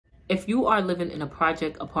If you are living in a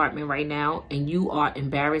project apartment right now and you are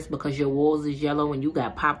embarrassed because your walls is yellow and you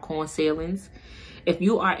got popcorn ceilings, if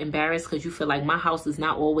you are embarrassed because you feel like my house is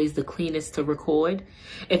not always the cleanest to record,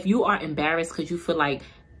 if you are embarrassed because you feel like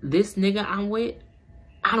this nigga I'm with,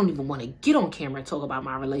 I don't even want to get on camera and talk about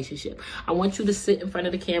my relationship. I want you to sit in front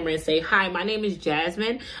of the camera and say, hi, my name is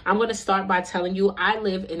Jasmine. I'm going to start by telling you I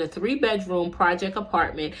live in a 3-bedroom project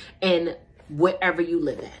apartment and wherever you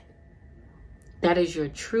live at. That is your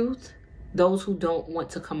truth. Those who don't want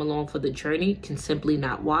to come along for the journey can simply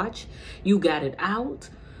not watch. You got it out.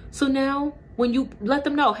 So now when you let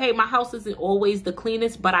them know, hey, my house isn't always the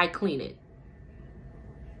cleanest, but I clean it.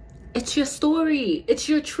 It's your story. It's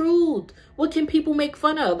your truth. What can people make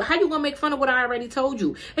fun of? How you gonna make fun of what I already told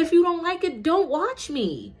you? If you don't like it, don't watch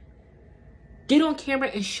me. Get on camera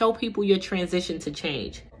and show people your transition to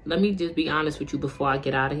change. Let me just be honest with you before I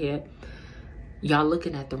get out of here. Y'all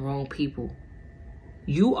looking at the wrong people.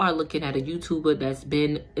 You are looking at a YouTuber that's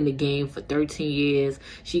been in the game for 13 years.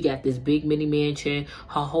 She got this big mini mansion.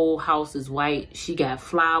 Her whole house is white. She got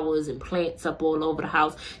flowers and plants up all over the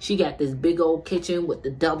house. She got this big old kitchen with the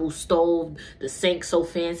double stove. The sink so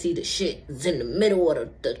fancy. The shit is in the middle of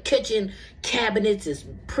the kitchen. Cabinets is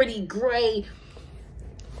pretty gray.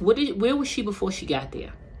 Where was she before she got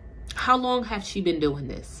there? How long have she been doing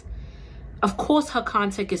this? Of course her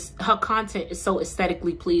content is so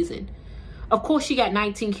aesthetically pleasing. Of course, she got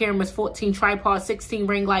 19 cameras, 14 tripods, 16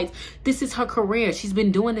 ring lights. This is her career. She's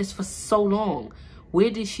been doing this for so long. Where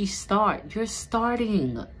did she start? You're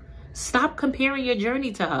starting. Stop comparing your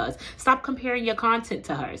journey to hers. Stop comparing your content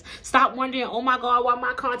to hers. Stop wondering, oh my God, why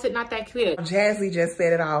my content not that clear? Jazzy just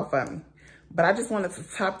said it all for me. But I just wanted to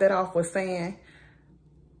top that off with saying,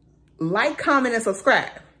 like, comment, and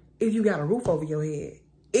subscribe if you got a roof over your head.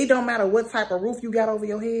 It don't matter what type of roof you got over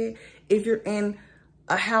your head. If you're in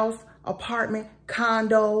a house, apartment,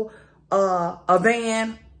 condo, a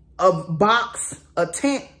van, a box, a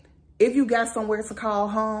tent. If you got somewhere to call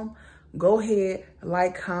home, go ahead,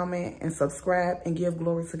 like, comment, and subscribe and give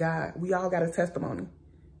glory to God. We all got a testimony.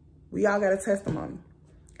 We all got a testimony.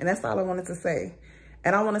 And that's all I wanted to say.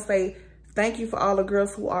 And I want to say thank you for all the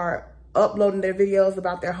girls who are uploading their videos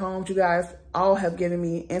about their homes. You guys all have given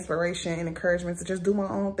me inspiration and encouragement to just do my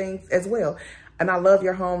own things as well. And I love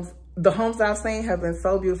your homes. The homes that I've seen have been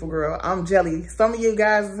so beautiful, girl. I'm jelly. Some of you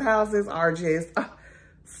guys' houses are just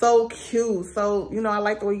so cute. So, you know, I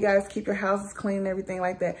like the way you guys keep your houses clean and everything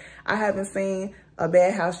like that. I haven't seen a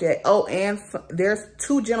bad house yet. Oh, and there's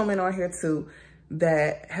 2 gentlemen on here too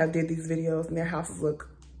that have did these videos and their houses look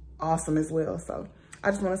awesome as well. So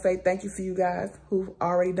I just want to say thank you to you guys who've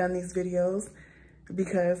already done these videos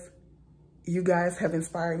because you guys have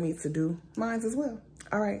inspired me to do mine as well.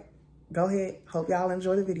 All right. Go ahead. Hope y'all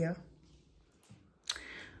enjoy the video.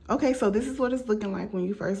 Okay, so this is what it's looking like when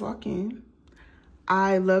you first walk in.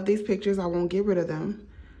 I love these pictures. I won't get rid of them.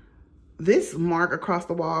 This mark across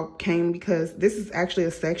the wall came because this is actually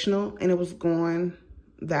a sectional and it was going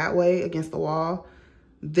that way against the wall.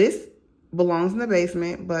 This belongs in the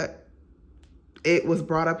basement, but it was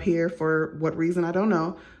brought up here for what reason, I don't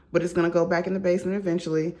know. But it's going to go back in the basement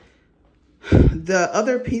eventually. The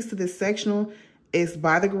other piece of this sectional is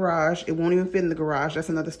by the garage. It won't even fit in the garage. That's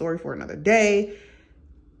another story for another day.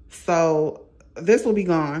 So this will be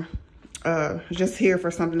gone. Just here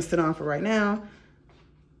for something to sit on for right now.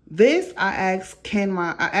 This, I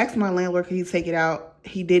asked my landlord, can he take it out?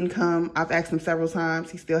 He didn't come. I've asked him several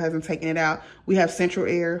times. He still hasn't taken it out. We have central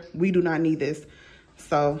air. We do not need this.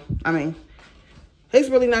 So, I mean, it's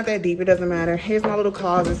really not that deep. It doesn't matter. Here's my little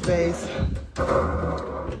closet space.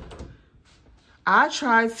 I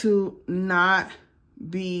try to not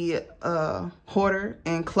be a hoarder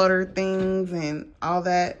and clutter things and all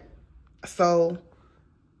that. So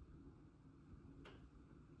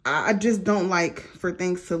I just don't like for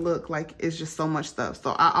things to look like it's just so much stuff.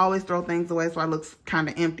 So I always throw things away so it looks kind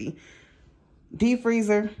of empty. Deep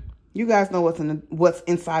freezer. You guys know what's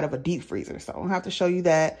inside of a deep freezer. So I don't have to show you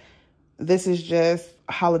that. This is just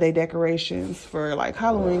holiday decorations for like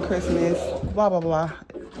Halloween, Christmas, blah, blah, blah.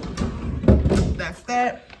 That's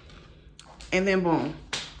that. And then boom.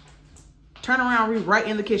 Turn around, right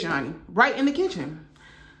in the kitchen, honey. Right in the kitchen.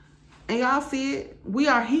 And y'all see it? We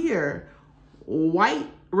are here. White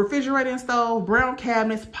refrigerator and stove, brown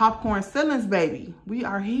cabinets, popcorn ceilings, baby. We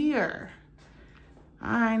are here.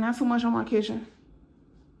 All right, not too much on my kitchen.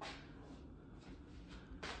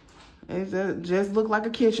 It just look like a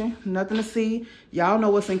kitchen. Nothing to see. Y'all know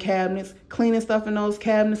what's in cabinets. Cleaning stuff in those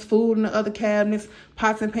cabinets. Food in the other cabinets.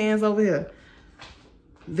 Pots and pans over here.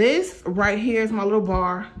 This right here is my little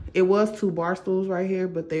bar. It was 2 bar stools right here,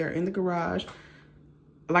 but they are in the garage.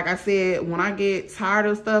 like I said, when I get tired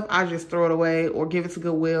of stuff, I just throw it away or give it to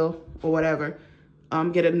Goodwill or whatever.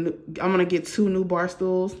 I'm gonna get 2 new bar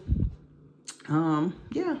stools.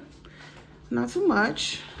 Yeah, not too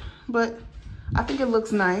much, but I think it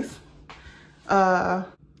looks nice.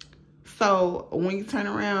 So when you turn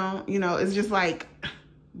around, you know, it's just like,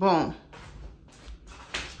 boom,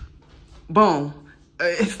 boom.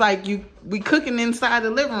 It's like we cooking inside the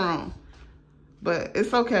living room, but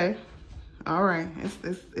it's okay. All right,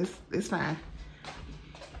 it's fine.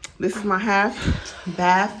 This is my half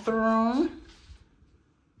bathroom.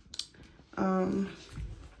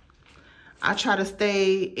 I try to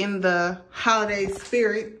stay in the holiday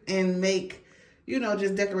spirit and make, you know,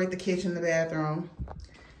 just decorate the kitchen, the bathroom.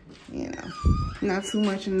 You know, not too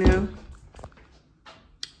much in there.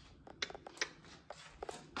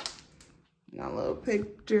 My little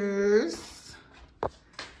pictures.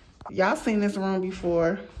 Y'all seen this room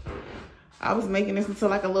before. I was making this into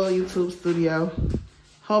like a little YouTube studio.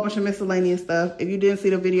 Whole bunch of miscellaneous stuff. If you didn't see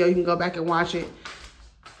the video, you can go back and watch it.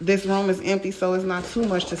 This room is empty, so it's not too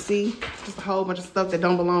much to see. Just a whole bunch of stuff that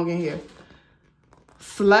don't belong in here.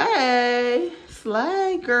 Slay.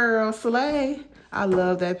 Slay, girl. Slay. I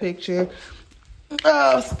love that picture.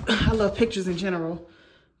 Oh, I love pictures in general.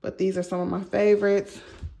 But these are some of my favorites.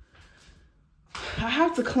 I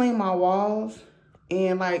have to clean my walls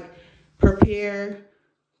and like prepare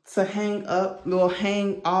to hang up. We'll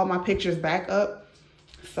hang all my pictures back up.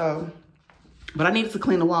 So, but I needed to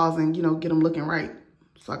clean the walls and, you know, get them looking right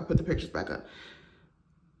so I can put the pictures back up.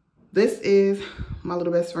 This is my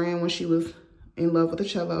little best friend when she was in love with the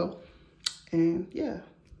cello. And yeah,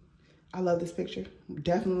 I love this picture.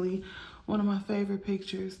 Definitely one of my favorite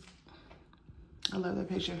pictures. I love that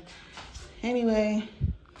picture. Anyway,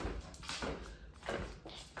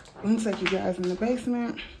 I'm gonna take you guys in the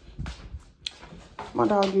basement. My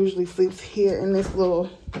dog usually sleeps here in this little,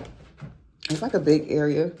 it's like a big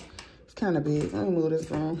area. It's kind of big. Let me move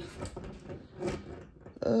this room.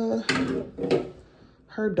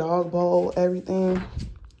 Her dog bowl, everything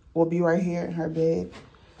will be right here in her bed.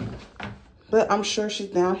 But I'm sure she's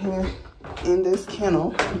down here in this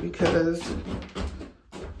kennel because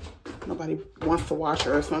nobody wants to watch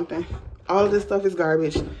her or something. All of this stuff is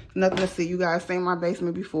garbage. Nothing to see. You guys seen my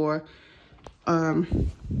basement before.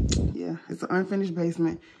 Yeah, it's an unfinished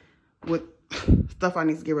basement with stuff I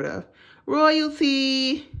need to get rid of.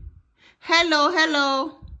 Royalty. Hello,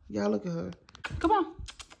 hello. Y'all look at her. Come on.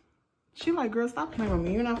 She like, girl, stop playing with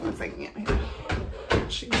me. You're not gonna take me out here.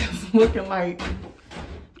 She just looking like,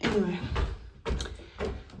 anyway.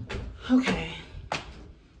 Okay.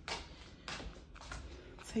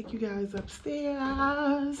 Take you guys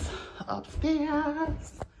upstairs.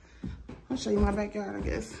 Upstairs. I'll show you my backyard, I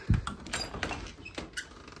guess.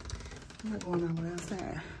 I'm not going all the way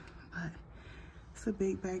outside, but it's a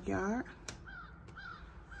big backyard.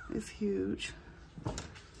 It's huge.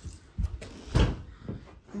 And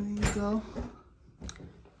then you go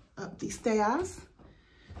up these stairs.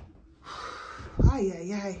 Ay,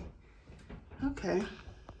 ay, ay. Okay.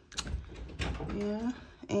 Yeah.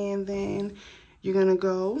 And then you're gonna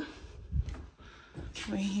go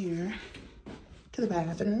right here to the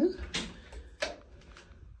bathroom.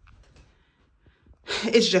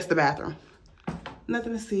 It's just the bathroom.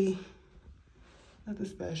 Nothing to see. Nothing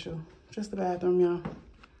special. Just the bathroom, y'all.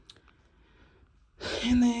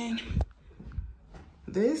 And then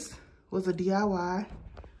this was a DIY.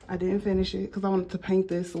 I didn't finish it because I wanted to paint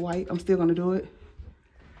this white. I'm still gonna do it.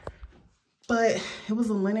 But it was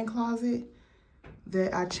a linen closet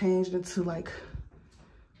that I changed into like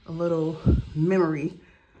a little memory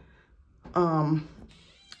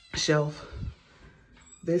shelf.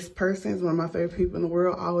 This person is one of my favorite people in the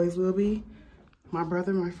world, always will be. My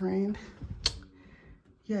brother, my friend.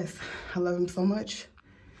 Yes, I love him so much.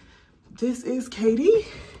 This is Katie.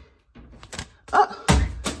 Oh,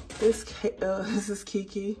 this is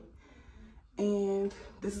Kiki. And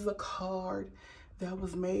this is a card that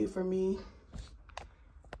was made for me.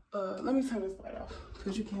 Let me turn this light off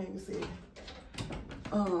because you can't even see it.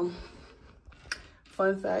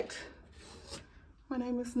 Fun fact, my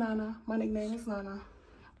name is Nana. My nickname is Nana.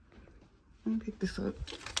 Let me pick this up.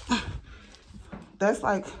 That's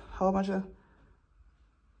like a whole bunch of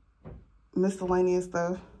miscellaneous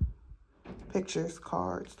stuff. Pictures,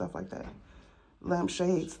 cards, stuff like that.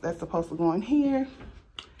 Lampshades that's supposed to go in here.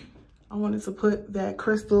 I wanted to put that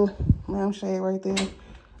crystal lampshade right there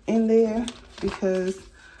in there because I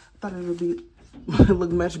thought it would be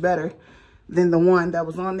look much better than the one that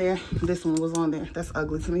was on there. This one was on there. That's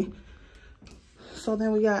ugly to me. So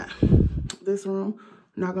then we got this room.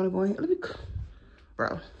 I'm not gonna go in here. Let me,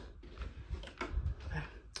 bro.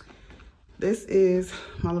 This is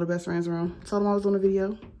my little best friend's room. Told them I was on a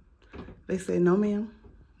video. They said, no, ma'am,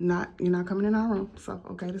 you're not coming in our room. So,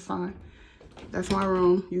 okay, that's fine. That's my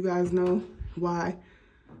room. You guys know why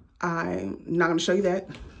I'm not gonna show you that.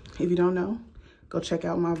 If you don't know, go check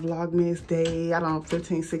out my Vlogmas day, I don't know,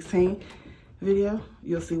 15, 16 video.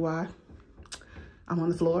 You'll see why I'm on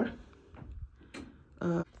the floor.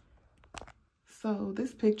 So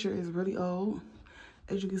this picture is really old.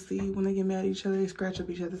 As you can see, when they get mad at each other, they scratch up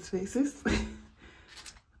each other's faces.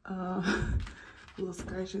 Little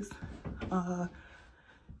scratches. I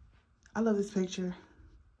love this picture.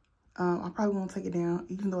 I probably won't take it down,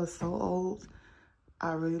 even though it's so old.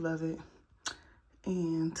 I really love it.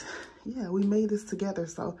 And yeah, we made this together,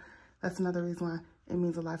 so that's another reason why it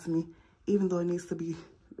means a lot to me, even though it needs to be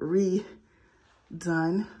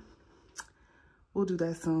redone. We'll do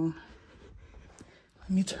that soon. Let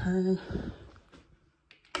me turn.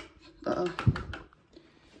 And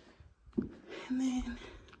then,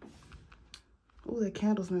 oh, that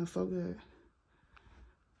candle smells so good.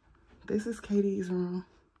 This is Katie's room.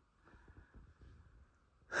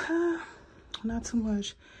 Not too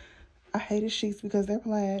much. I hate his sheets because they're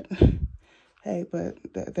plaid. Hey, but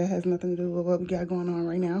that has nothing to do with what we got going on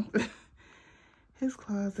right now. His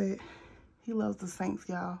closet. He loves the Saints,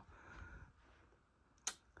 y'all.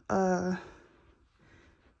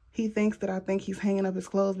 He thinks that I think he's hanging up his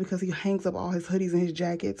clothes because he hangs up all his hoodies and his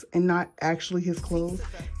jackets and not actually his clothes.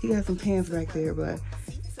 He got some pants back there, but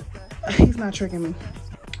he's not tricking me.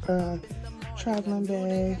 Traveling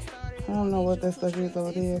bag. I don't know what that stuff is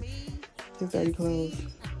over there. His dirty clothes.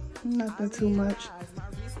 Nothing too much.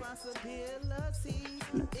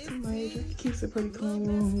 Nothing too major. He keeps it pretty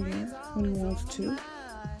clean when he wants to.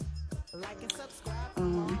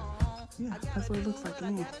 Yeah, that's what it looks like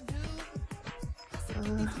to me.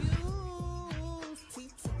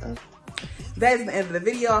 That is the end of the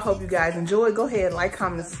video. I hope you guys enjoyed. Go ahead, like,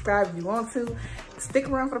 comment, and subscribe if you want to. Stick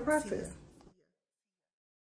around for the process.